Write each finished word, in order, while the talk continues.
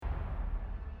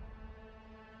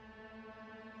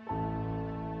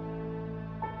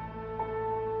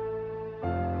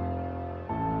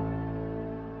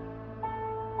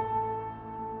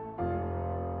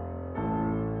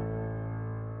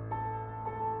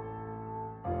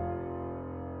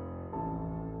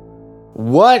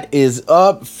What is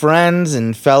up, friends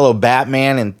and fellow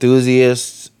Batman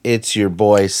enthusiasts? It's your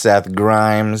boy Seth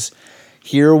Grimes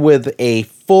here with a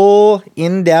full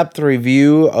in-depth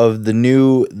review of the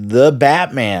new The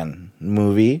Batman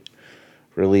movie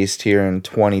released here in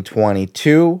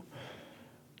 2022,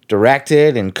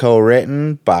 directed and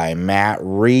co-written by Matt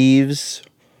Reeves.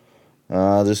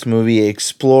 This movie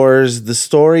explores the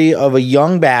story of a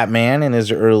young Batman in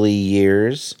his early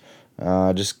years,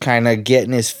 just kind of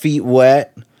getting his feet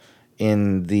wet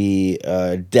in the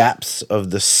depths of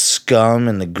the scum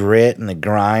and the grit and the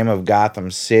grime of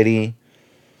Gotham City.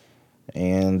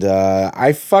 And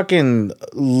I fucking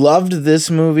loved this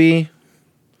movie,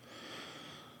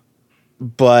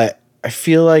 but I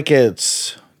feel like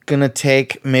it's gonna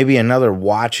take maybe another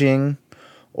watching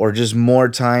or just more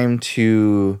time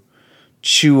to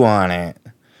chew on it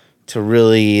to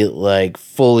really like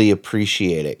fully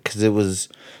appreciate it, because there was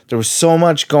so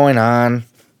much going on,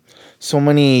 so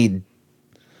many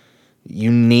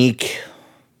unique.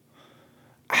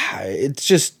 It's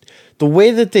just the way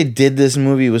that they did this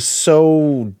movie was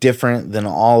so different than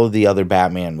all of the other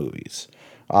Batman movies.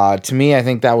 To me, I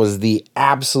think that was the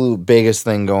absolute biggest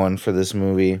thing going for this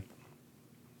movie.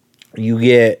 You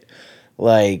get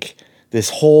like this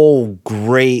whole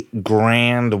great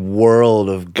grand world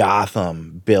of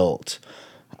Gotham built.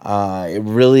 It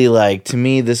really, like, to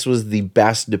me, this was the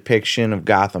best depiction of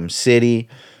Gotham City,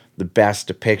 the best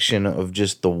depiction of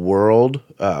just the world,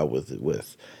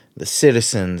 with the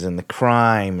citizens and the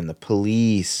crime and the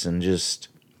police, and just,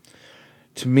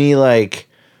 to me, like,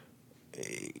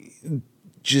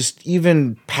 just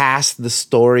even past the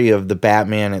story of the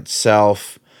Batman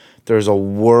itself, there's a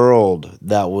world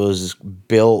that was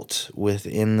built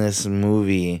within this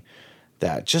movie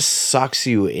that just sucks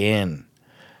you in,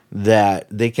 that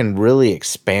they can really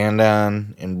expand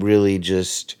on and really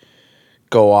just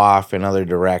go off in other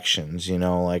directions, you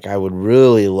know? Like, I would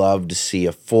really love to see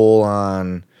a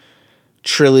full-on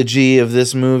trilogy of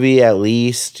this movie, at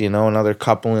least, you know, another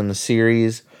couple in the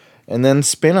series. And then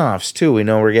spin-offs, too. We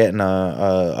know we're getting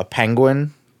a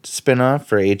Penguin spin-off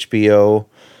for HBO.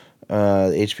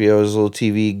 HBO's little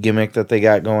TV gimmick that they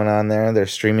got going on there, their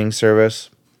streaming service.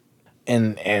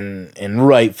 And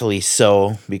rightfully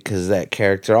so, because that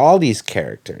character, all these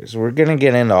characters, we're gonna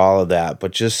get into all of that,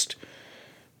 but just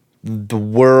the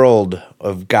world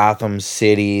of Gotham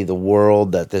City, the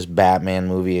world that this Batman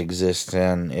movie exists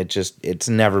in, it's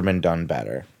never been done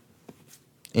better,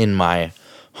 in my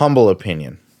humble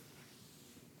opinion.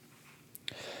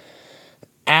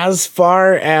 As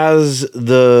far as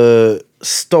the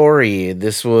story,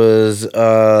 this was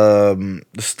the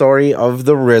story of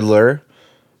the Riddler,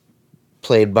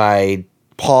 played by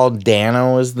Paul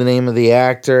Dano is the name of the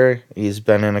actor. He's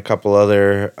been in a couple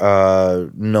other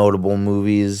notable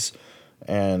movies.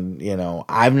 And, you know,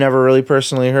 I've never really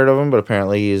personally heard of him, but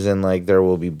apparently he's in, like, There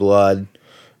Will Be Blood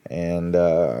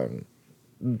and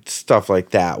stuff like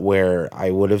that, where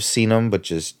I would have seen him, but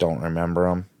just don't remember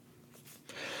him.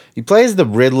 He plays the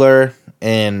Riddler,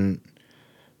 and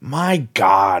my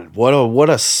God, what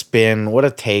a spin, what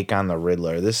a take on the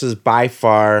Riddler. This is by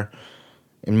far,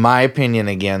 in my opinion,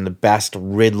 again, the best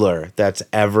Riddler that's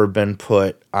ever been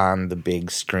put on the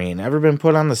big screen, ever been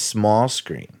put on the small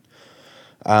screen.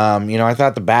 You know, I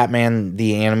thought the Batman,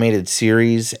 the animated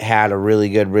series, had a really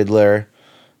good Riddler.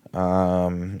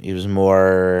 He was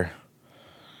more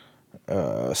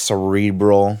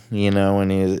cerebral, you know,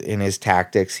 in his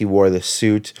tactics. He wore the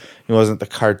suit. He wasn't the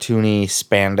cartoony,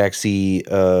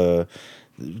 spandexy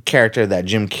character that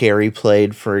Jim Carrey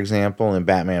played, for example, in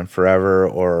Batman Forever,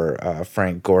 or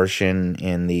Frank Gorshin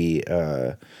in the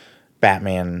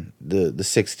Batman, the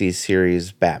 60s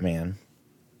series Batman.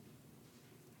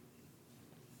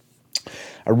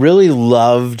 I really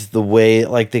loved the way,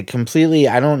 like, they completely,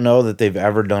 I don't know that they've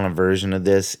ever done a version of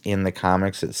this in the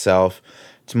comics itself.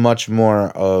 It's much more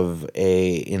of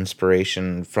a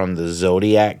inspiration from the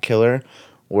Zodiac Killer,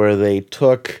 where they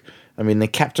took, I mean, they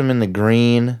kept him in the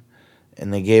green,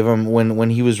 and they gave him, when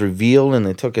he was revealed and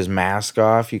they took his mask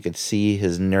off, you could see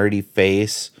his nerdy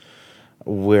face,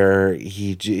 where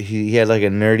he had like a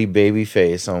nerdy baby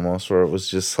face almost, where it was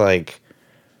just like,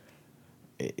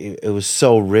 it was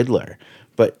so Riddler.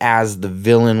 But as the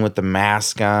villain with the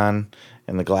mask on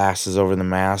and the glasses over the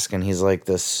mask, and he's like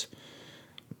this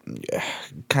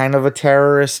kind of a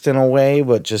terrorist in a way,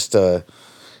 but just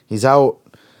he's out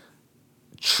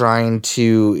trying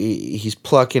to, he's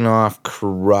plucking off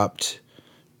corrupt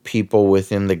people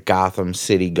within the Gotham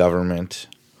City government,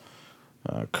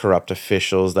 corrupt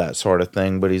officials, that sort of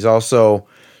thing. But he's also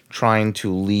trying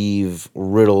to leave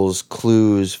riddles,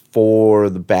 clues for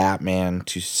the Batman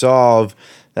to solve,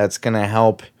 that's going to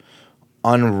help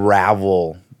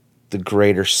unravel the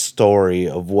greater story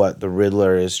of what the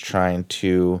Riddler is trying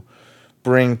to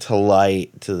bring to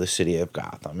light to the city of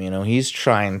Gotham. You know, he's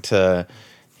trying to,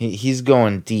 he's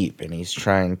going deep, and he's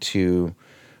trying to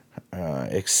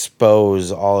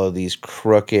expose all of these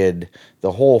crooked,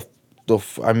 the whole,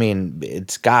 I mean,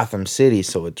 it's Gotham City,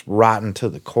 so it's rotten to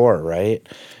the core, right?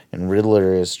 And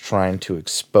Riddler is trying to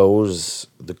expose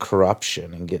the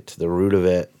corruption and get to the root of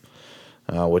it,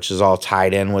 which is all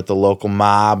tied in with the local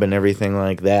mob and everything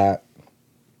like that.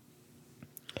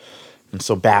 And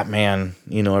so Batman,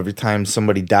 you know, every time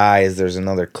somebody dies, there's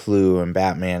another clue, and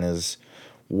Batman is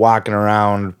walking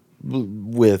around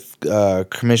with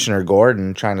Commissioner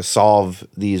Gordon trying to solve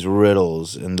these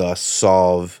riddles and thus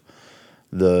solve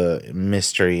the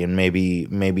mystery and maybe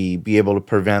be able to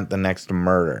prevent the next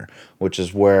murder, which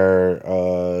is where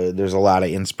there's a lot of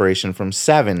inspiration from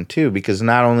Seven too, because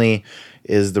not only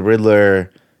is the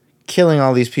Riddler killing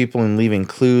all these people and leaving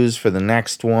clues for the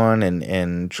next one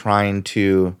and trying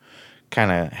to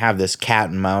kind of have this cat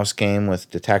and mouse game with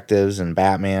detectives and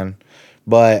Batman,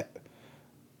 but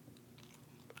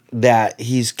that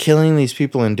he's killing these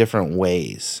people in different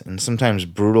ways and sometimes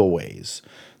brutal ways.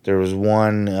 There was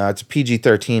one, it's a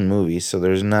PG-13 movie, so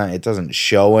there's not, it doesn't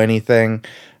show anything,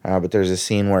 but there's a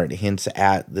scene where it hints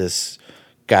at this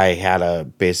guy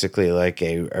had basically like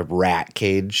a rat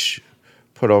cage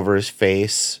put over his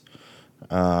face,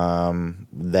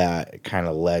 that kind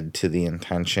of led to the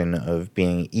intention of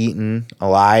being eaten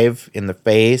alive in the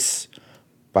face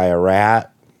by a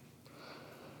rat.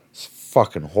 It's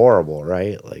fucking horrible,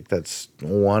 right? Like, that's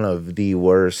one of the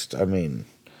worst, I mean,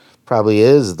 probably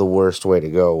is the worst way to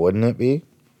go, wouldn't it be?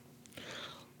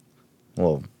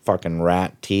 Little fucking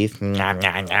rat teeth.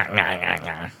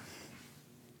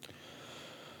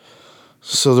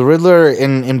 So the Riddler,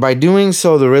 and by doing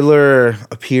so, the Riddler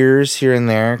appears here and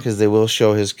there because they will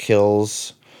show his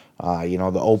kills. You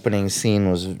know, the opening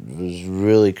scene was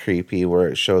really creepy, where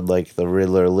it showed like the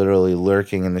Riddler literally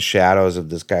lurking in the shadows of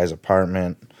this guy's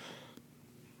apartment.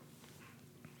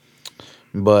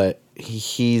 But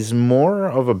he's more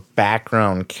of a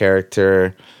background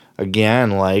character,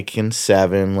 again, like in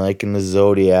Seven, like in the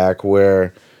Zodiac,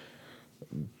 where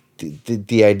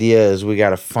the idea is we got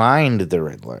to find the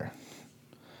Riddler.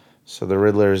 So the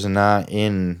Riddler is not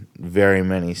in very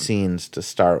many scenes to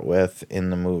start with in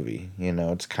the movie. You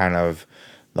know, it's kind of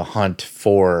the hunt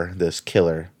for this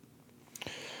killer.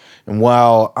 And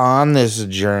while on this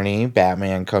journey,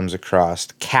 Batman comes across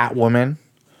Catwoman,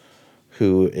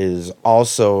 who is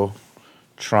also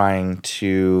trying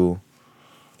to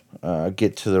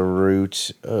get to the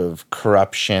root of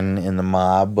corruption in the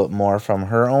mob, but more from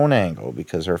her own angle,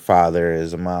 because her father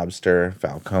is a mobster,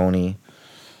 Falcone,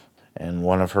 and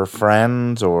one of her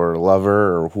friends or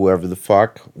lover or whoever the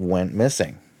fuck went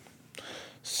missing.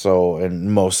 So,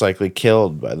 and most likely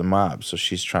killed by the mob. So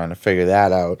she's trying to figure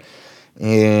that out.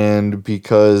 And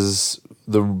because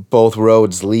both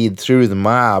roads lead through the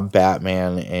mob,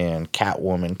 Batman and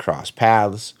Catwoman cross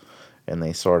paths, and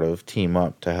they sort of team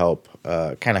up to help,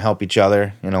 kind of help each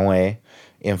other in a way,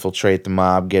 infiltrate the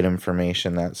mob, get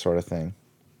information, that sort of thing.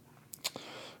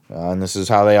 And this is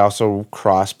how they also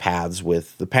cross paths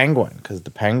with the Penguin, because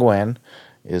the Penguin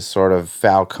is sort of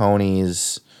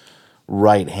Falcone's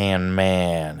right-hand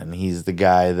man, and he's the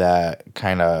guy that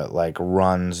kind of like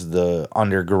runs the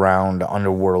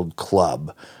underworld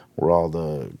club where all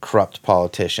the corrupt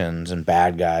politicians and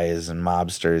bad guys and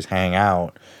mobsters hang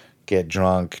out, get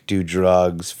drunk, do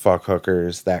drugs, fuck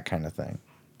hookers, that kind of thing.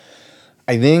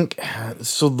 I think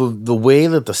so. The way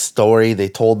that they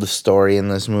told the story in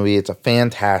this movie, it's a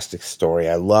fantastic story.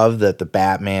 I love that the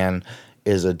Batman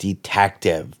is a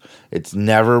detective. It's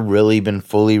never really been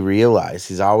fully realized.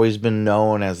 He's always been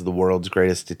known as the world's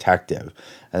greatest detective.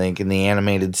 I think in the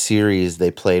animated series,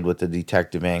 they played with the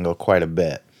detective angle quite a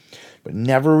bit. But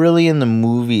never really in the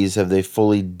movies have they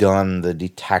fully done the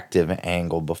detective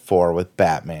angle before with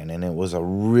Batman. And it was a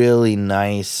really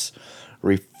nice,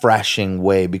 refreshing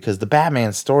way, because the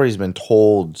Batman story's been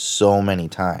told so many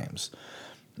times.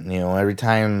 You know, every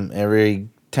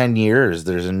 10 years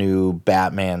there's a new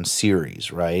Batman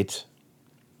series, right?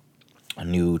 A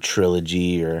new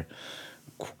trilogy or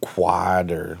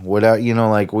quad or whatever, you know,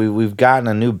 like we've gotten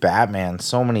a new Batman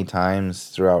so many times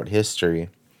throughout history.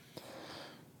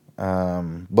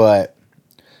 But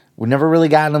we've never really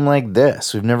gotten them like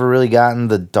this. We've never really gotten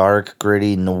the dark,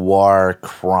 gritty, noir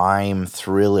crime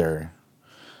thriller.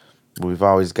 We've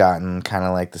always gotten kind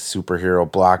of like the superhero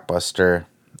blockbuster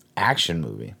action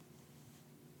movie.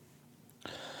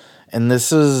 And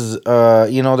this is,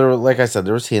 you know, like I said,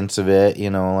 there was hints of it,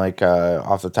 you know, like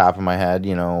off the top of my head,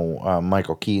 you know,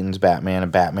 Michael Keaton's Batman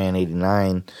and Batman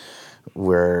 89.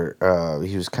 where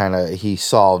he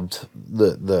solved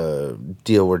the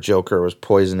deal where Joker was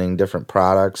poisoning different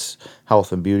products,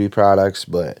 health and beauty products,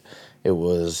 but it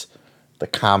was the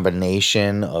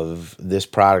combination of this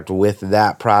product with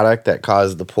that product that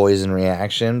caused the poison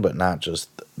reaction, but not just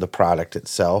the product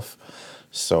itself.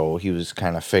 So he was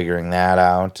kind of figuring that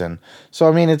out. And so,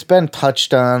 I mean, it's been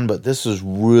touched on, but this is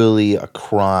really a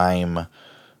crime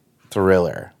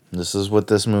thriller. This is what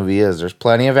this movie is. There's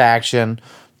plenty of action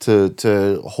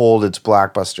to hold its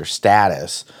blockbuster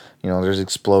status. You know, there's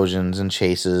explosions and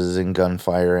chases and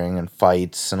gunfiring and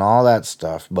fights and all that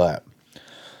stuff, but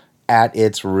at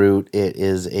its root, it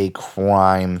is a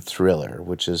crime thriller,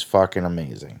 which is fucking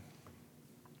amazing.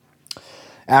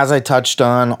 As I touched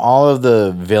on, all of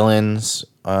the villains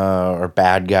or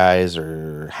bad guys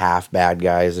or half bad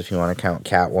guys, if you want to count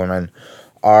Catwoman,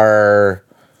 are,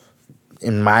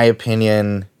 in my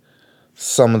opinion,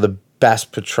 some of the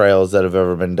best portrayals that have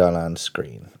ever been done on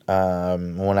screen.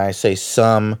 When I say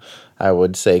some, I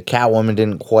would say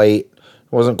Catwoman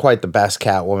wasn't quite the best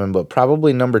Catwoman, but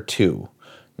probably number 2.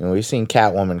 You know, we've seen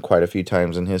Catwoman quite a few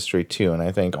times in history too, and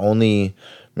I think only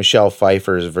Michelle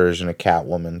Pfeiffer's version of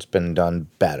Catwoman's been done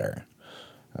better.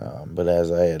 But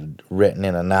as I had written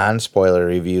in a non-spoiler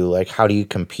review, like, how do you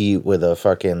compete with a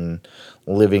fucking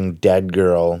living dead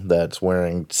girl that's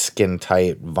wearing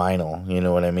skin-tight vinyl? You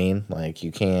know what I mean? Like,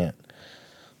 you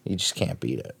just can't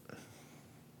beat it.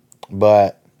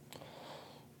 But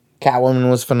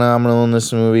Catwoman was phenomenal in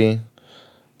this movie.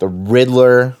 The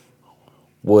Riddler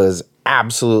was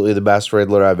absolutely the best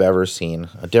Riddler I've ever seen.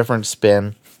 A different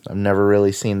spin. I've never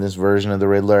really seen this version of the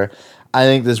Riddler. I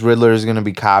think this Riddler is going to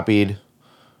be copied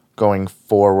going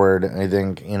forward. I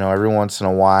think, you know, every once in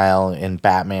a while in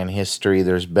Batman history,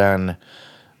 there's been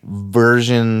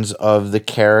versions of the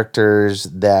characters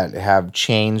that have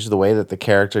changed the way that the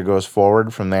character goes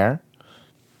forward from there.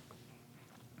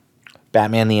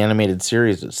 Batman the Animated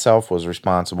Series itself was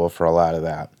responsible for a lot of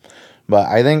that. But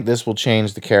I think this will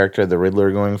change the character of the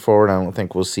Riddler going forward. I don't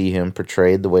think we'll see him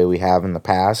portrayed the way we have in the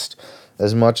past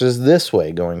as much as this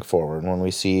way going forward. When we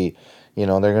see, you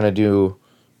know, they're going to do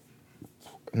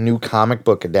new comic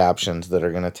book adaptions that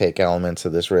are going to take elements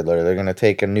of this Riddler. They're going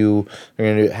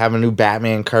to have a new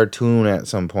Batman cartoon at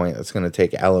some point that's going to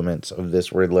take elements of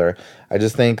this Riddler. I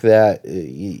just think that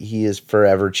he has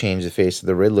forever changed the face of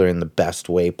the Riddler in the best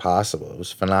way possible. It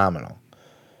was phenomenal.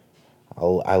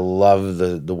 I love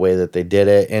the way that they did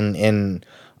it. And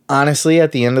honestly,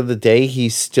 at the end of the day,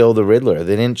 he's still the Riddler.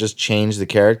 They didn't just change the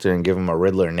character and give him a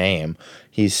Riddler name.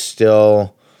 He's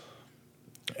still,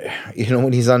 you know,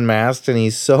 when he's unmasked and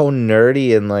he's so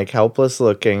nerdy and like helpless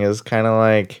looking, is kind of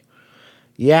like,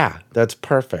 yeah, that's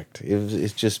perfect.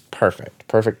 It's just perfect.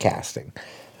 Perfect casting.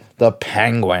 The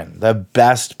Penguin, the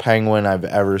best Penguin I've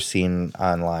ever seen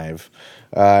on live.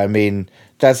 I mean,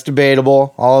 that's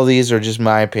debatable. All of these are just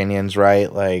my opinions,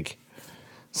 right? Like,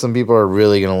 some people are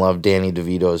really going to love Danny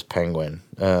DeVito's Penguin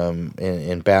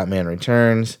in Batman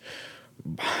Returns.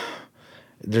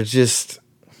 It just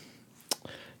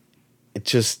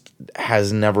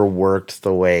has never worked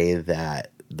the way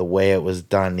it was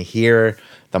done here.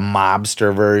 The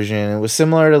mobster version, it was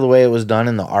similar to the way it was done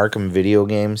in the Arkham video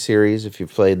game series, if you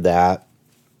played that.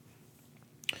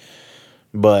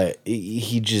 But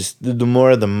the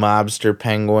more the mobster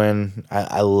Penguin,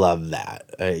 I love that.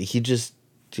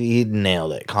 He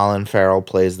nailed it. Colin Farrell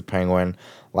plays the Penguin.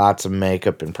 Lots of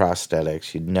makeup and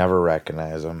prosthetics. You'd never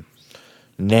recognize him.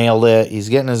 Nailed it. He's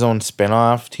getting his own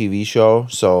spin-off TV show,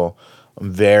 so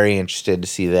I'm very interested to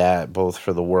see that, both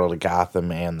for the world of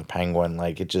Gotham and the Penguin.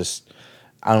 Like,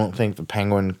 I don't think the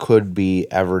Penguin could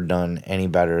be ever done any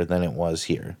better than it was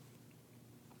here.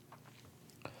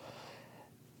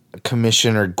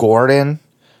 Commissioner Gordon,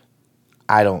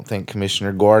 I don't think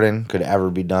Commissioner Gordon could ever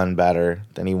be done better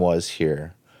than he was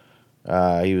here.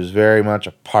 He was very much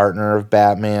a partner of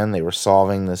Batman. They were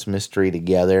solving this mystery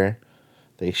together.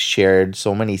 They shared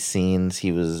so many scenes.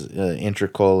 He was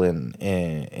integral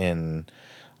in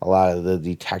a lot of the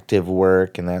detective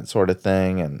work and that sort of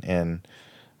thing. And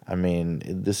I mean,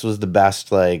 this was the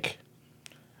best, like,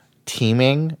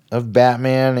 teaming of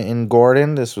Batman and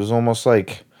Gordon. This was almost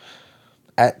like,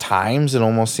 at times, it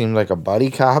almost seemed like a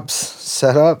buddy cops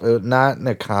setup. Not in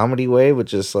a comedy way, but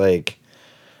just like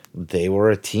they were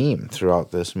a team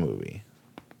throughout this movie.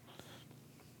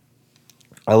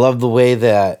 I love the way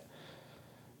that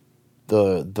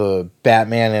the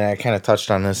Batman, and I kind of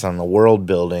touched on this on the world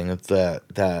building,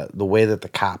 that the way that the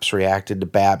cops reacted to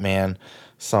Batman.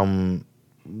 Some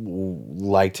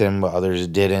liked him, but others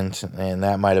didn't, and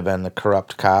that might have been the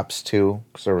corrupt cops too,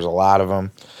 because there was a lot of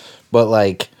them. But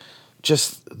like,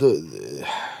 just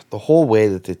the whole way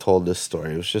that they told this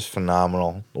story was just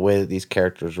phenomenal. The way that these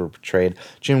characters were portrayed.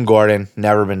 Jim Gordon,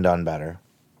 never been done better.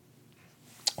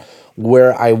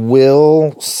 Where I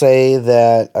will say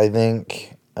that I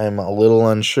think I'm a little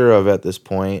unsure of at this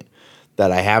point,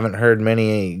 that I haven't heard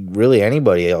really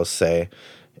anybody else say,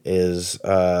 is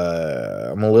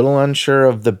I'm a little unsure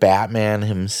of the Batman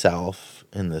himself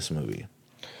in this movie.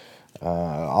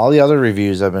 All the other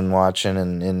reviews I've been watching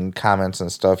and comments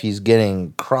and stuff, he's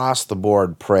getting across the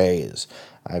board praise.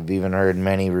 I've even heard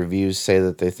many reviews say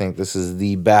that they think this is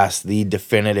the best, the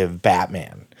definitive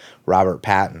Batman, Robert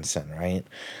Pattinson, right?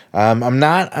 I'm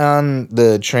not on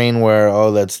the train where,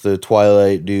 oh, that's the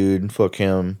Twilight dude, fuck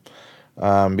him.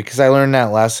 Because I learned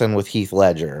that lesson with Heath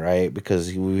Ledger, right?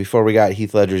 Because before we got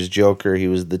Heath Ledger's Joker, he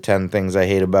was the 10 Things I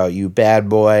Hate About You bad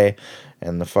boy,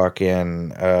 and the fucking,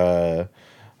 the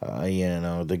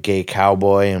gay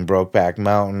cowboy in Brokeback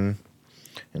Mountain.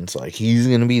 And it's like, he's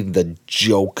going to be the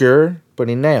Joker, but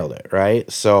he nailed it, right?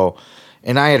 So,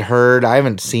 and I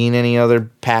haven't seen any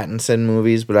other Pattinson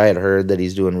movies, but I had heard that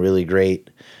he's doing really great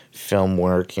film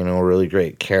work, really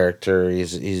great character.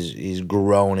 He's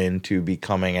grown into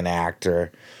becoming an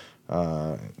actor,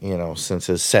 since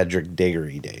his Cedric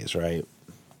Diggory days, right?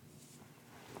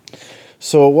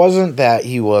 So it wasn't that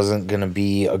he wasn't going to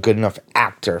be a good enough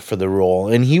actor for the role,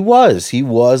 and he was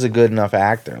a good enough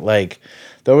actor. Like,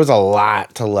 there was a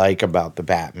lot to like about the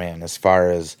Batman, as far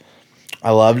as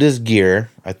I loved his gear.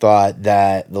 I thought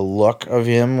that the look of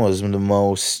him was the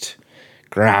most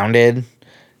grounded.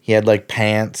 He had like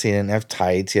pants. He didn't have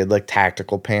tights. He had like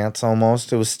tactical pants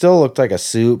almost. It still looked like a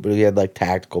suit, but he had like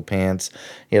tactical pants.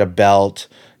 He had a belt.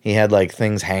 He had like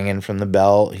things hanging from the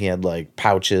belt. He had like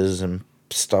pouches and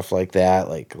stuff like that,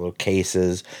 like little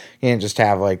cases. He didn't just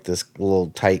have like this little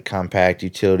tight, compact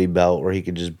utility belt where he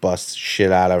could just bust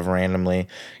shit out of randomly.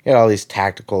 He had all these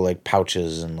tactical like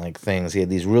pouches and like things. He had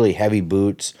these really heavy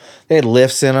boots. They had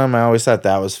lifts in them. I always thought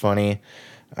that was funny.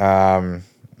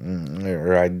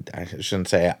 Or I shouldn't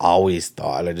say I always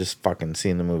thought. I just fucking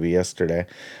seen the movie yesterday.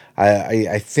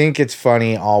 I think it's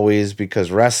funny always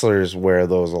because wrestlers wear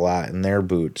those a lot in their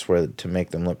boots to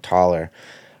make them look taller.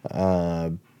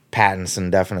 Pattinson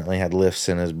definitely had lifts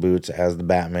in his boots as the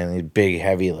Batman. These big,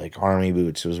 heavy, like army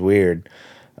boots. It was weird.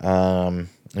 He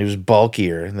was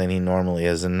bulkier than he normally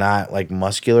is, and not like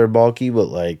muscular bulky, but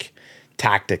like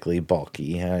tactically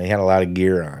bulky. He had a lot of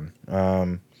gear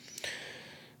on.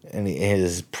 And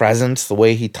his presence, the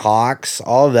way he talks,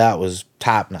 all of that was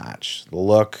top notch. The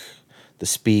look, the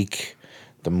speak,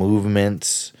 the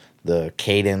movements, the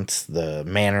cadence, the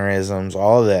mannerisms,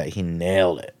 all of that, he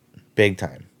nailed it big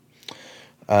time.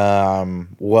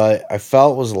 What I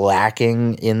felt was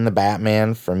lacking in the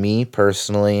Batman for me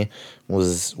personally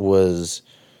was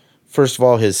first of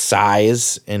all his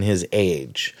size and his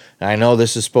age. And I know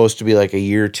this is supposed to be like a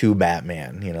year 2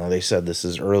 Batman. They said this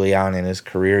is early on in his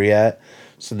career yet.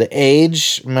 So the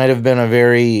age might have been a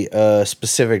very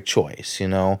specific choice,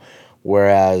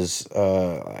 whereas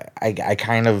I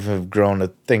kind of have grown to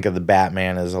think of the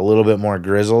Batman as a little bit more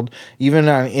grizzled. Even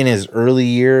in his early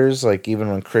years, like even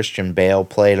when Christian Bale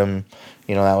played him,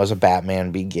 that was a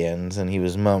Batman Begins, and he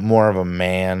was more of a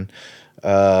man.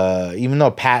 Even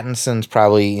though Pattinson's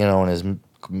probably, in his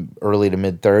early to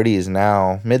mid-30s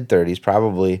now, mid-30s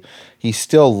probably, he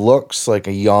still looks like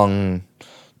a young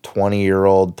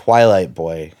 20-year-old Twilight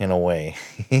boy in a way.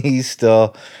 he's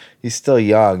still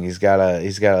young. He's got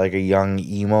like a young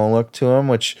emo look to him,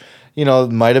 which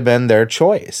might have been their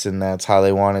choice, and that's how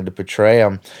they wanted to portray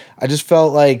him. I just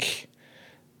felt like,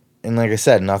 and like I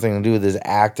said, nothing to do with his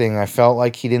acting, I felt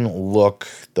like he didn't look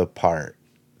the part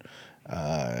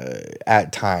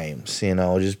at times.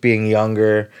 Just being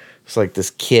younger, it's like this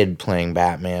kid playing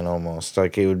Batman almost.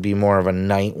 Like it would be more of a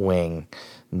Nightwing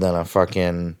than a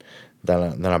fucking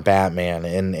than a Batman,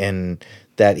 and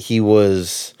that he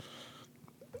was,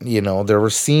 there were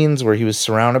scenes where he was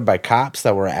surrounded by cops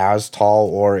that were as tall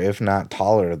or if not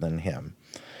taller than him,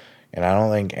 and I don't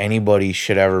think anybody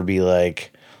should ever be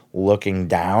like looking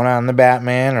down on the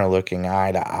Batman or looking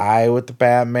eye to eye with the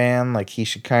Batman. Like he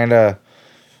should kind of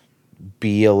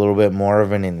be a little bit more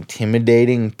of an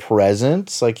intimidating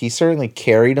presence. Like he certainly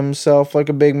carried himself like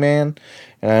a big man.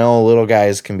 And I know little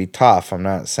guys can be tough. I'm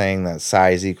not saying that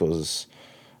size equals,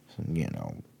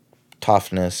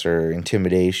 toughness or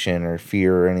intimidation or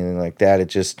fear or anything like that. It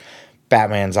just,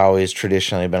 Batman's always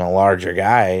traditionally been a larger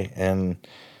guy. And,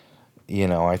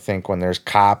 I think when there's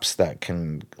cops that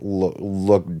can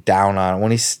look down on,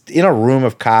 when he's in a room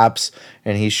of cops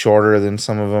and he's shorter than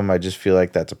some of them, I just feel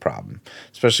like that's a problem.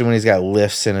 Especially when he's got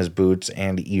lifts in his boots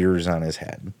and ears on his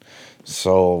head.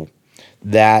 So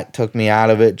that took me out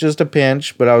of it just a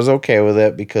pinch, but I was okay with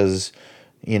it because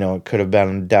you know, it could have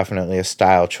been definitely a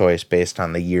style choice based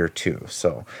on the year two.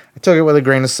 So I took it with a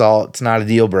grain of salt. It's not a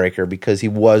deal breaker because he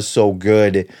was so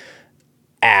good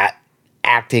at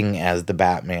acting as the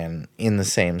Batman in the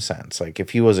same sense. Like if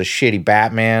he was a shitty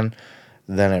Batman,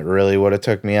 then it really would have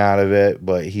took me out of it.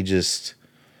 But he just,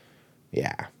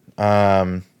 yeah.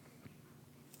 The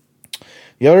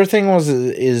other thing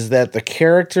is that the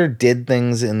character did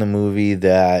things in the movie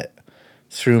that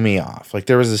threw me off. Like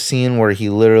there was a scene where he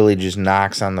literally just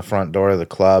knocks on the front door of the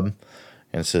club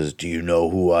and says, "Do you know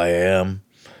who I am?"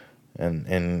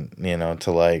 And you know,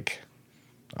 to like,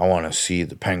 "I want to see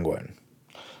the Penguin."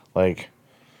 Like,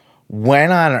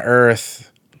 when on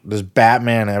earth does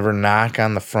Batman ever knock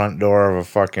on the front door of a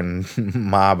fucking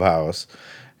mob house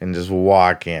and just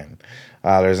walk in?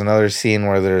 There's another scene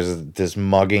where there's this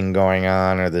mugging going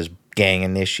on or this gang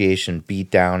initiation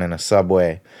beatdown in a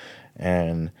subway,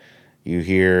 and you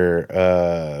hear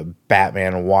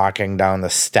Batman walking down the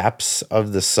steps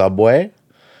of the subway,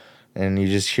 and you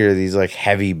just hear these like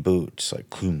heavy boots, like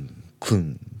kloom,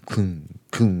 kloom, kloom,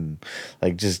 kloom,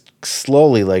 like just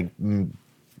slowly, like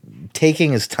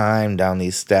taking his time down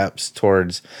these steps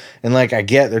towards, and like I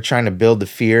get they're trying to build the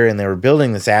fear, and they were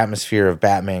building this atmosphere of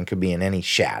Batman could be in any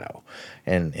shadow,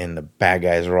 and the bad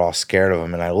guys were all scared of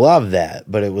him, and I love that,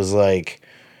 but it was like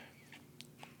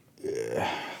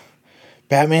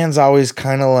Batman's always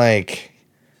kind of like,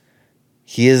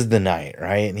 he is the knight,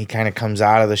 right? And he kind of comes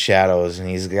out of the shadows, and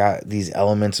he's got these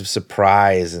elements of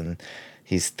surprise, and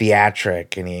he's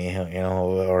theatric, and he, you know,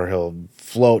 or he'll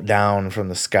float down from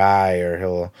the sky, or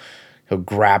he'll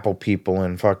grapple people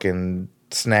and fucking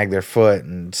snag their foot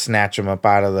and snatch them up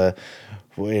out of the,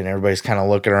 and everybody's kind of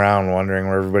looking around wondering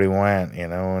where everybody went, you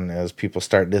know, and as people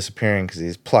start disappearing because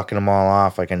he's plucking them all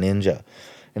off like a ninja.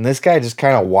 And this guy just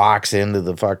kind of walks into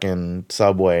the fucking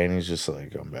subway, and he's just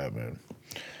like, "I'm Batman,"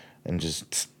 and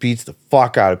just beats the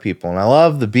fuck out of people. And I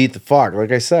love the beat the fuck.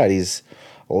 Like I said, he's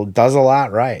does a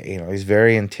lot right. You know, he's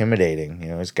very intimidating. You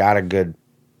know, he's got a good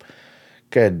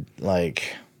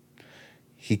like,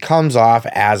 he comes off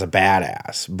as a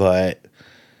badass, but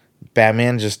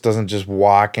Batman just doesn't just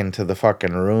walk into the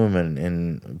fucking room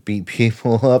and beat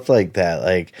people up like that.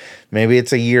 Like, maybe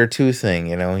it's a year two thing,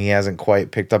 you know, he hasn't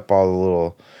quite picked up all the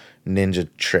little ninja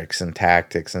tricks and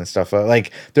tactics and stuff.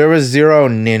 Like, there was zero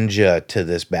ninja to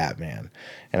this Batman.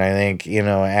 And I think, you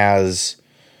know, as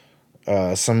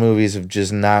some movies have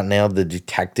just not nailed the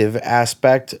detective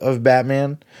aspect of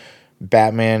Batman,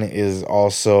 Batman is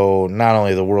also not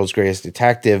only the world's greatest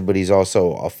detective, but he's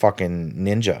also a fucking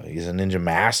ninja. He's a ninja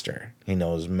master. He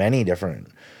knows many different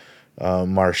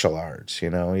martial arts.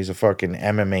 You know, he's a fucking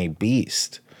MMA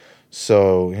beast.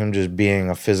 So him just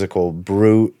being a physical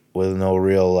brute with no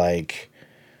real like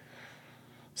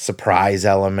surprise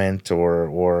element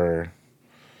or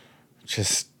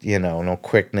just, you know, no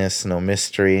quickness, no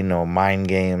mystery, no mind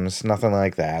games, nothing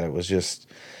like that. It was just,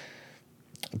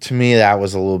 to me, that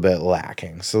was a little bit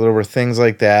lacking. So there were things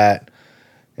like that.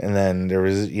 And then there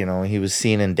was, you know, he was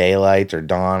seen in daylight or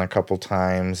dawn a couple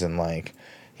times, and like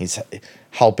he's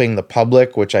helping the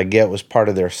public, which I get was part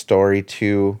of their story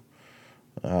too.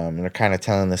 And they're kind of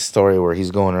telling this story where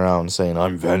he's going around saying,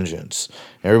 "I'm vengeance."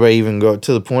 And everybody even go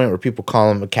to the point where people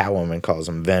call him, Catwoman calls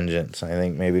him Vengeance. I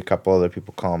think maybe a couple other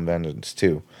people call him Vengeance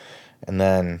too. And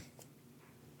then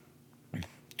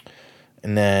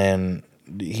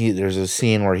there's a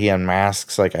scene where he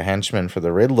unmasks like a henchman for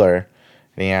the Riddler,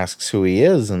 and he asks who he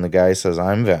is, and the guy says,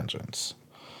 "I'm Vengeance."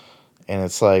 And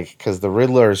it's like, because the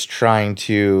Riddler is trying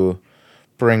to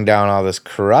bring down all this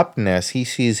corruptness, he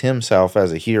sees himself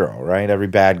as a hero, right? Every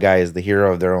bad guy is the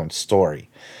hero of their own story.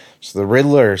 So the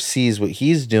Riddler sees what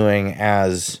he's doing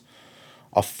as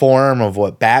a form of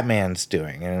what Batman's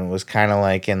doing. And it was kind of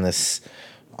like in this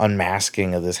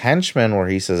unmasking of this henchman where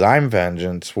he says, "I'm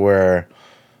Vengeance," where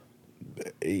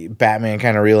Batman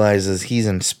kind of realizes he's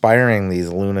inspiring these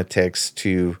lunatics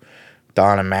to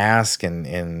don a mask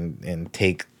and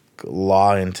take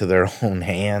law into their own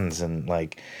hands, and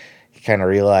like he kind of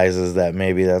realizes that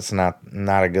maybe that's not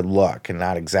a good look and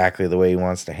not exactly the way he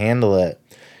wants to handle it.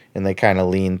 And they kind of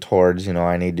lean towards, you know,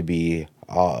 I need to be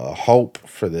hope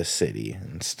for this city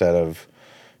instead of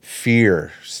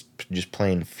fear, just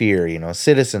plain fear. You know,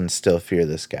 citizens still fear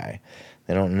this guy.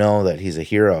 They don't know that he's a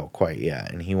hero quite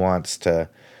yet, and he wants to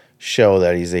show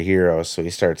that he's a hero, so he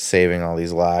starts saving all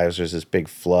these lives. There's this big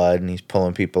flood, and he's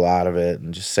pulling people out of it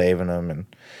and just saving them and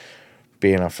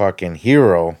being a fucking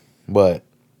hero, but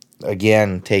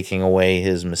again, taking away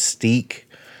his mystique.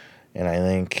 And I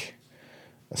think,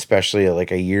 especially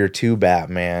like a year two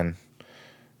Batman,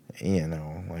 you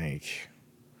know, like,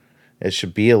 it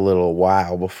should be a little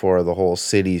while before the whole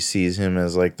city sees him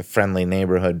as like the friendly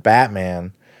neighborhood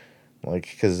Batman. Like,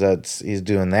 because he's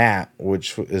doing that,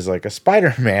 which is like a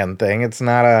Spider-Man thing. It's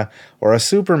not or a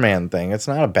Superman thing. It's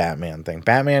not a Batman thing.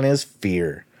 Batman is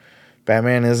fear.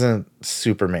 Batman isn't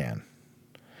Superman.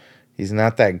 He's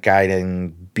not that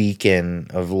guiding beacon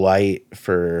of light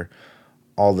for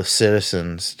all the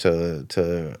citizens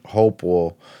to hope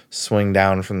will swing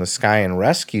down from the sky and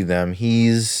rescue them.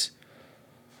 He's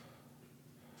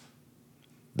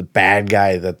the bad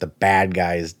guy that the bad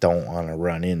guys don't want to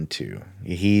run into.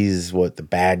 He's what the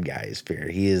bad guys fear.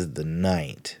 He is the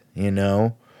knight, you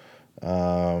know?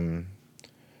 And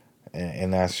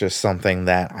that's just something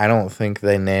that I don't think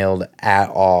they nailed at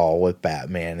all with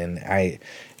Batman. And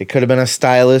it could have been a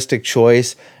stylistic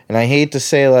choice. And I hate to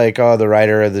say, like, oh, the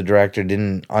writer or the director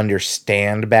didn't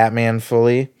understand Batman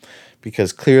fully,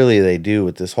 because clearly they do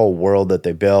with this whole world that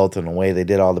they built and the way they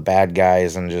did all the bad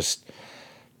guys. And just,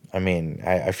 I mean,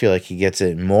 I feel like he gets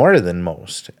it more than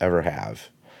most ever have.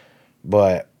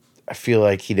 But I feel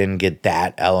like he didn't get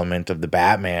that element of the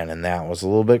Batman, and that was a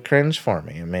little bit cringe for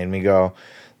me. It made me go,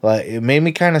 like, it made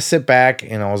me kind of sit back,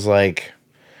 and I was like,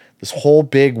 this whole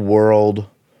big world,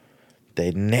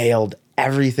 they nailed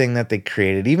everything that they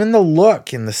created, even the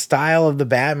look and the style of the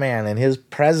Batman and his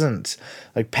presence.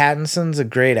 Like, Pattinson's a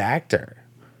great actor.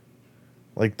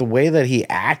 Like, the way that he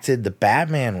acted the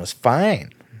Batman was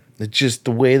fine. It's just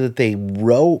the way that they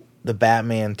wrote the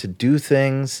Batman to do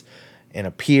things and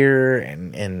appear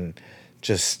and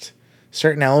just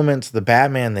certain elements of the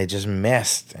Batman they just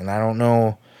missed. And I don't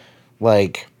know,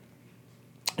 like,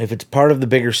 if it's part of the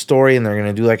bigger story and they're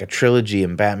going to do like a trilogy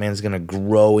and Batman's going to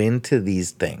grow into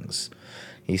these things.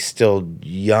 He's still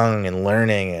young and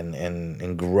learning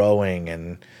and growing,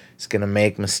 and he's going to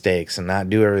make mistakes and not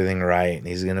do everything right. And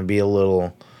he's going to be a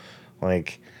little,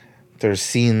 like, there's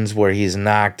scenes where he's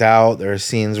knocked out. There are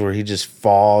scenes where he just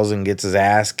falls and gets his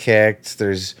ass kicked.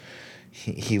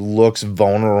 He looks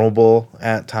vulnerable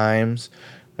at times.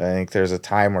 I think there's a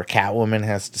time where Catwoman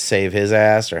has to save his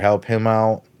ass or help him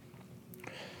out.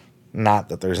 Not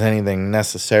that there's anything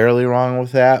necessarily wrong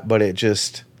with that, but it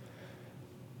just,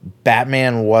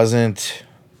 Batman wasn't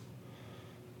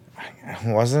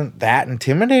that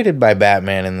intimidated by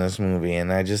Batman in this movie,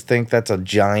 and I just think that's a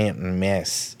giant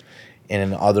miss in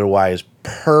an otherwise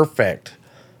perfect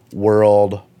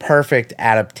world, perfect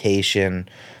adaptation,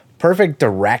 perfect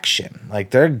direction.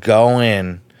 Like, they're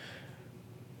going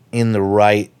in the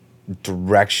right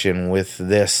direction with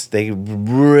this. They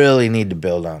really need to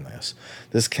build on this.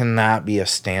 This cannot be a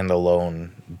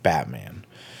standalone Batman.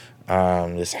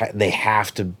 They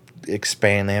have to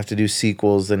expand. They have to do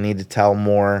sequels. They need to tell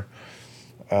more.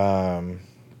 I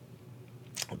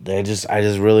just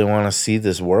really want to see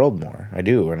this world more. I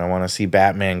do, and I want to see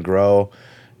Batman grow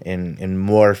and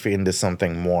morph into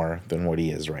something more than what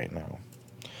he is right now.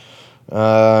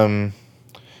 A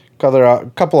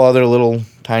couple other little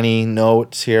tiny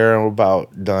notes here. We're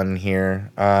about done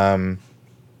here. There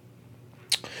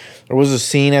was a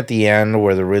scene at the end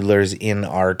where the Riddler's in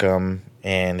Arkham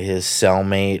and his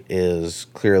cellmate is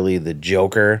clearly the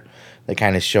Joker. They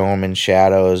kind of show him in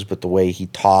shadows, but the way he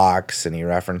talks and he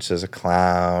references a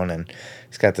clown, and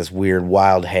he's got this weird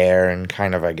wild hair and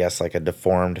kind of, I guess, like a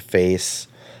deformed face.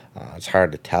 It's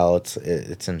hard to tell.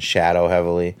 It's in shadow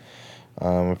heavily.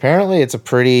 Apparently, it's a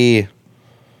pretty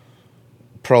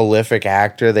prolific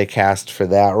actor they cast for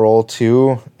that role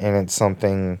too, and it's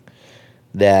something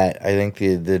that I think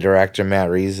the director Matt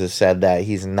Reeves has said that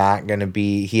he's not going to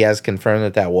be. He has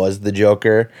confirmed that was the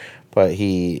Joker, but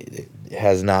he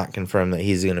has not confirmed that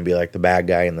he's going to be like the bad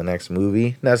guy in the next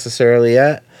movie necessarily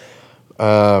yet.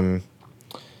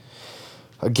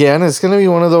 Again, it's going to be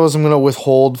one of those I'm going to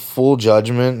withhold full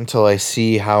judgment until I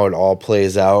see how it all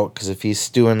plays out, because if he's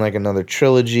doing like another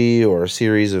trilogy or a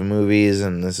series of movies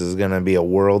and this is going to be a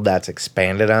world that's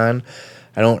expanded on,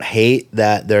 I don't hate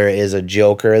that there is a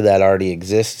Joker that already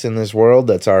exists in this world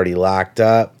that's already locked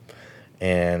up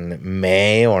and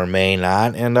may or may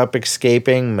not end up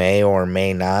escaping, may or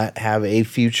may not have a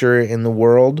future in the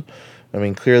world. I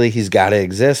mean, clearly he's got to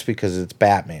exist because it's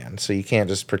Batman, so you can't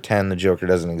just pretend the Joker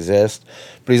doesn't exist.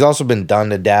 But he's also been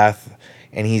done to death,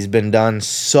 and he's been done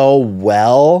so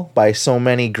well by so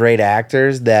many great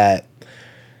actors that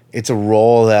it's a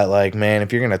role that, like, man,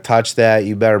 if you're going to touch that,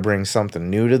 you better bring something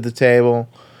new to the table.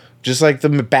 Just like the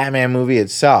Batman movie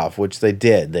itself, which they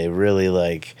did. They really,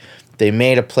 like, they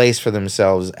made a place for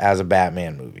themselves as a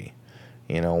Batman movie.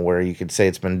 You know, where you could say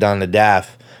it's been done to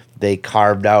death. They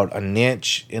carved out a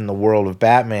niche in the world of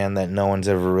Batman that no one's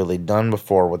ever really done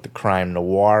before with the crime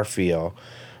noir feel,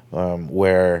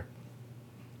 where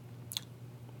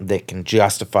they can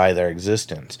justify their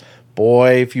existence.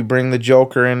 boy, if you bring the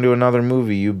Joker into another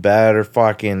movie, you better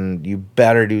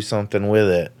do something with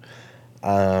it.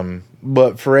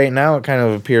 But for right now, it kind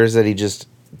of appears that he just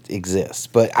exists.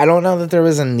 But I don't know that there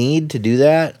was a need to do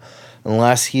that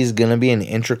unless he's going to be an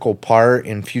integral part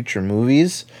in future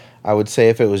movies. I would say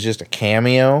if it was just a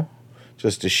cameo,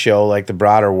 just to show like the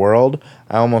broader world,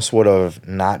 I almost would have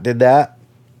not did that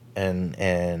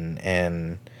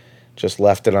and just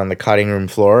left it on the cutting room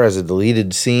floor as a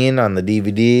deleted scene on the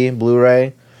DVD,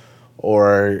 Blu-ray.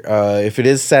 Or if it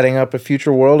is setting up a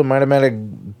future world, it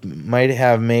might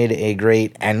have made a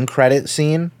great end credit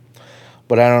scene.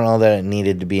 But I don't know that it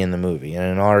needed to be in the movie. In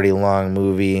an already long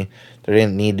movie, there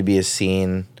didn't need to be a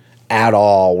scene at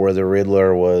all where the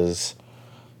Riddler was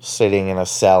sitting in a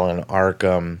cell in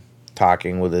Arkham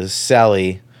talking with his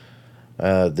cellie,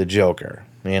 the Joker.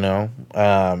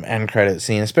 End credit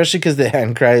scene, especially because the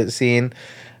end credit scene,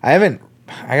 I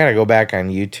gotta go back on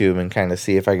YouTube and kind of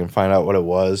see if I can find out what it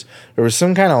was. There was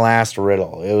some kind of last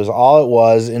riddle. It was all it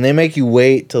was, and they make you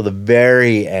wait till the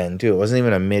very end too. It wasn't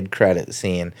even a mid-credit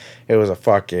scene. It was a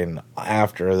fucking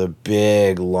after the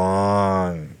big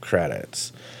long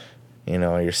credits.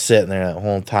 You're sitting there that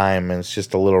whole time, and it's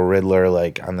just a little Riddler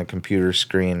like on the computer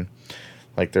screen.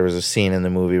 Like there was a scene in the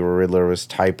movie where Riddler was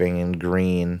typing in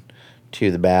green to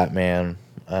the Batman.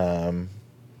 And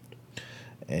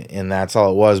that's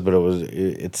all it was, but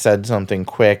it said something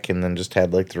quick and then just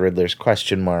had like the Riddler's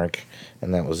question mark,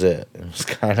 and that was it. It was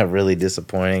kind of really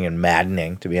disappointing and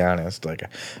maddening, to be honest. Like I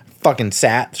fucking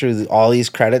sat through all these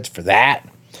credits for that,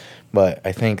 but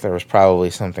I think there was probably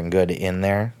something good in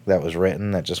there that was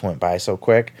written that just went by so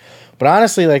quick. But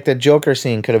honestly, like the Joker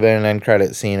scene could have been an end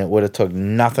credit scene. It would have took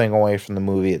nothing away from the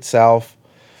movie itself.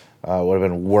 It would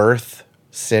have been worth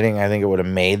sitting. I think it would have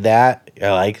made that.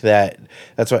 I like that.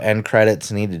 That's what end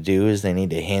credits need to do, is they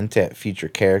need to hint at future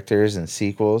characters and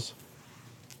sequels.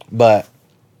 But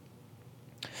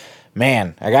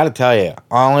man, I gotta tell you,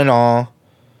 all in all,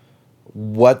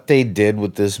 what they did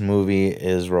with this movie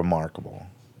is remarkable.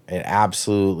 It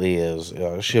absolutely is.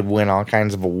 It should win all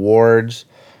kinds of awards.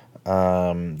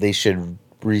 They should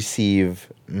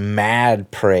receive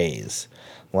mad praise.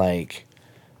 Like,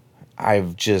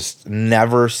 I've just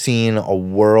never seen a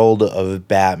world of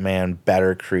Batman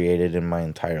better created in my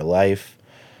entire life.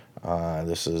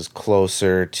 This is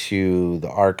closer to the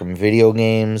Arkham video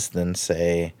games than,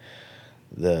 say,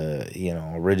 the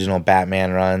original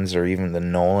Batman runs or even the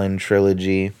Nolan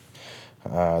trilogy.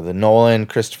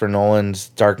 Christopher Nolan's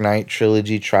Dark Knight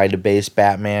trilogy tried to base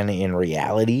Batman in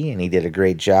reality, and he did a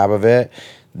great job of it.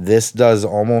 This does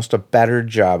almost a better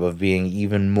job of being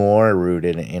even more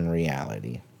rooted in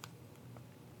reality.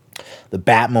 The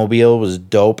Batmobile was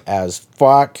dope as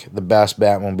fuck. The best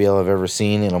Batmobile I've ever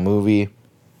seen in a movie.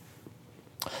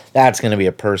 That's going to be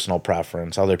a personal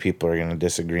preference. Other people are going to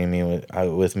disagree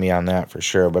with me on that for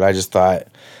sure. But I just thought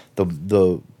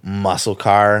the muscle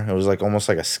car, it was like almost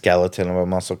like a skeleton of a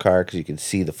muscle car because you could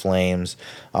see the flames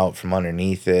out from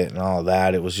underneath it and all of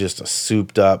that. It was just a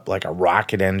souped up, like a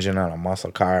rocket engine on a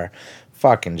muscle car.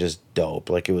 Fucking just dope.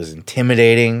 Like it was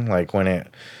intimidating. Like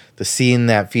the scene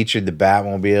that featured the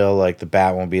Batmobile, like the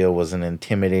Batmobile was an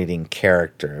intimidating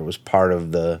character. It was part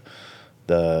of it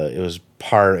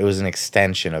was an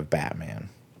extension of Batman.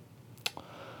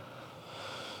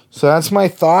 So that's my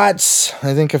thoughts.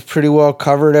 I think I've pretty well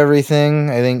covered everything.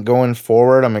 I think going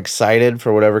forward, I'm excited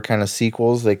for whatever kind of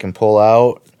sequels they can pull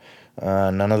out.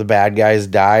 None of the bad guys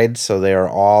died, so they are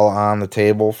all on the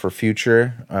table for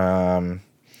future,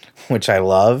 which I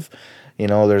love.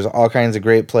 There's all kinds of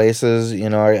great places.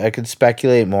 I could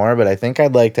speculate more, but I think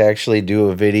I'd like to actually do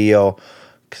a video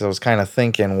because I was kind of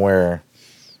thinking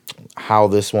how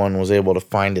this one was able to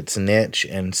find its niche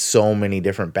in so many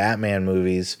different Batman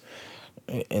movies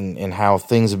and how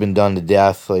things have been done to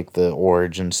death, like the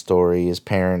origin story, his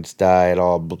parents died,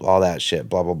 all that shit,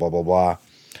 blah, blah, blah, blah, blah.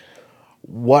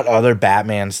 What other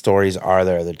Batman stories are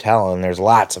there to tell? And there's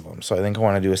lots of them. So I think I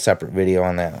want to do a separate video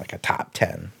on that, like a top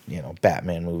 10,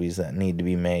 Batman movies that need to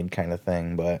be made kind of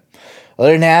thing. But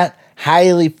other than that,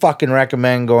 highly fucking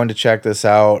recommend going to check this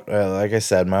out. Like I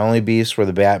said, my only beefs were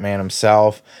the Batman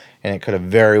himself, and it could have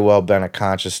very well been a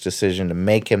conscious decision to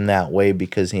make him that way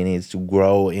because he needs to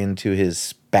grow into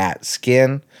his bat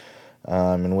skin,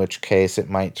 in which case it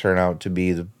might turn out to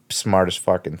be the smartest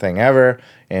fucking thing ever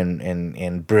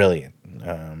and brilliant.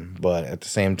 But at the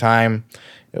same time,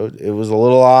 it was a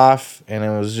little off, and it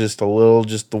was just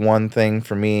the one thing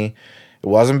for me. It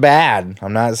wasn't bad.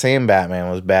 I'm not saying Batman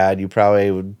was bad. You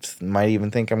probably might even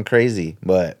think I'm crazy,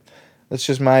 but that's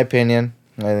just my opinion.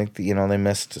 I think that, they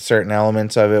missed certain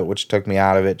elements of it, which took me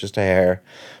out of it just a hair.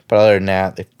 But other than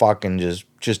that, they fucking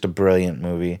just a brilliant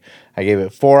movie. I gave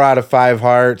it 4 out of 5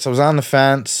 hearts. I was on the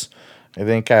fence. I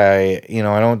think I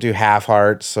don't do half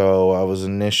hearts, so I was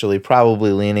initially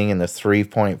probably leaning in the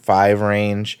 3.5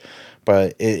 range.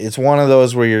 But it's one of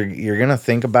those where you're gonna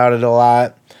think about it a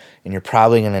lot, and you're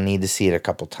probably gonna need to see it a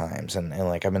couple times. And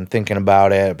like I've been thinking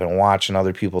about it, I've been watching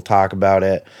other people talk about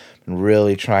it, and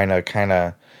really trying to kind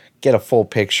of get a full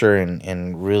picture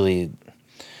and really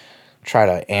try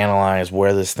to analyze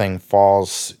where this thing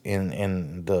falls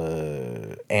in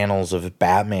the annals of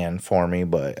Batman for me.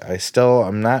 But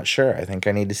I'm not sure. I think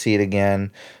I need to see it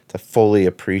again to fully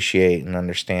appreciate and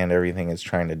understand everything it's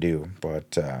trying to do.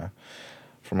 But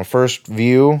from a first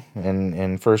view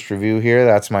and first review here,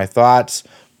 that's my thoughts.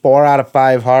 4 out of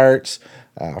 5 hearts.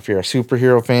 If you're a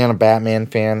superhero fan, a Batman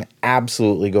fan,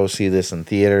 absolutely go see this in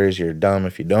theaters. You're dumb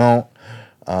if you don't.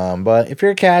 But if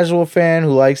you're a casual fan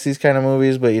who likes these kind of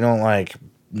movies, but you don't like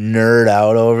nerd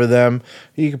out over them,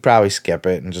 you could probably skip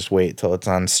it and just wait till it's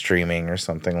on streaming or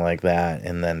something like that,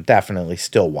 and then definitely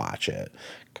still watch it,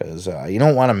 because you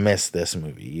don't want to miss this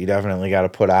movie. You definitely got to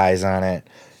put eyes on it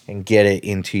and get it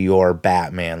into your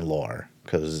Batman lore,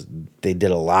 because they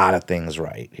did a lot of things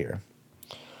right here.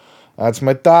 That's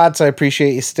my thoughts. I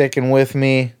appreciate you sticking with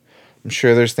me. I'm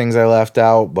sure there's things I left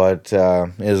out, but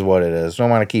it is what it is. Don't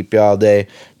want to keep you all day.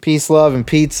 Peace, love, and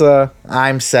pizza.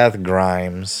 I'm Seth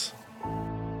Grimes.